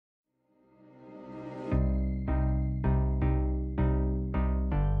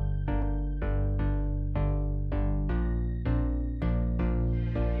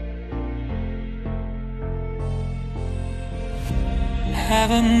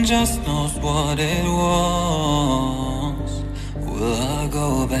Heaven just knows what it was. Will I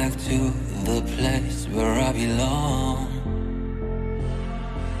go back to the place where I belong?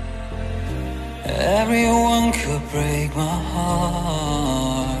 Everyone could break my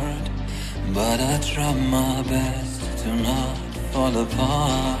heart, but I try my best to not fall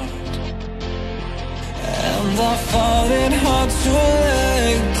apart. And I found it hard to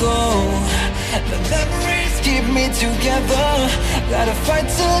let go. The memories keep me together. Gotta fight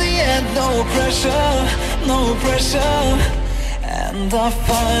till the end, no pressure, no pressure. And I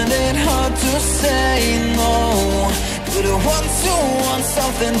find it hard to say no to the ones who want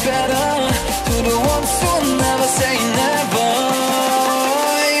something better, to the ones who never say never.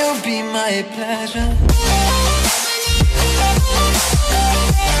 You'll be my pleasure.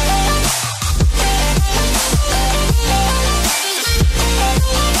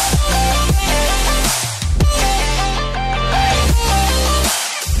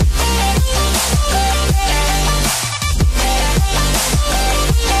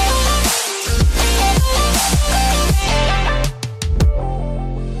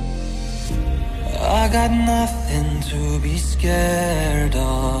 I got nothing to be scared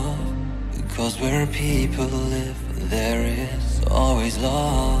of, because where people live, there is always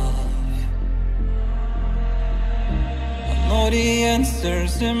love. I know the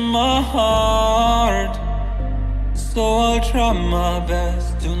answers in my heart, so I'll try my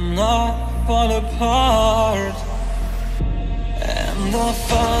best to not fall apart. And I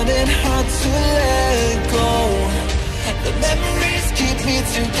find it hard to let go. The memories keep me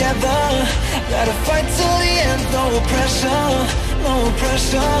together. Gotta fight till the end, no pressure, no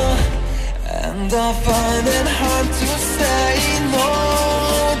pressure. And I find it hard to say no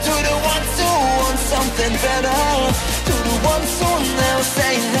to the ones who want something better, to the ones who never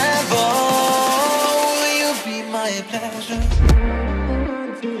say never. Will you be my pleasure?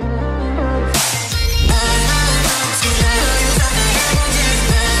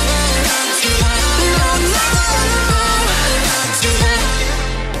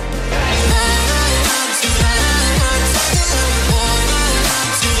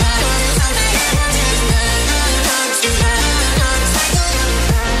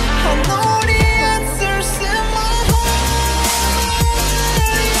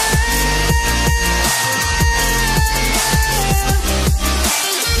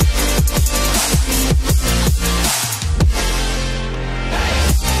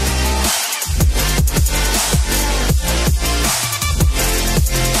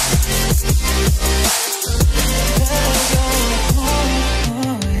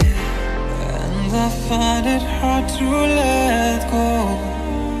 Find it hard to let go.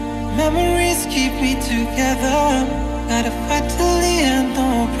 Memories keep me together. Gotta fight till the end,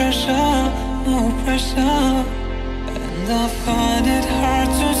 no pressure, no pressure. And I find it hard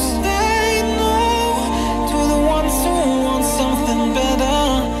to say no to the ones who want something better,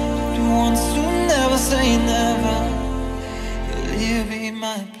 to the ones who never say never. Will you be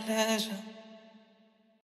my pleasure?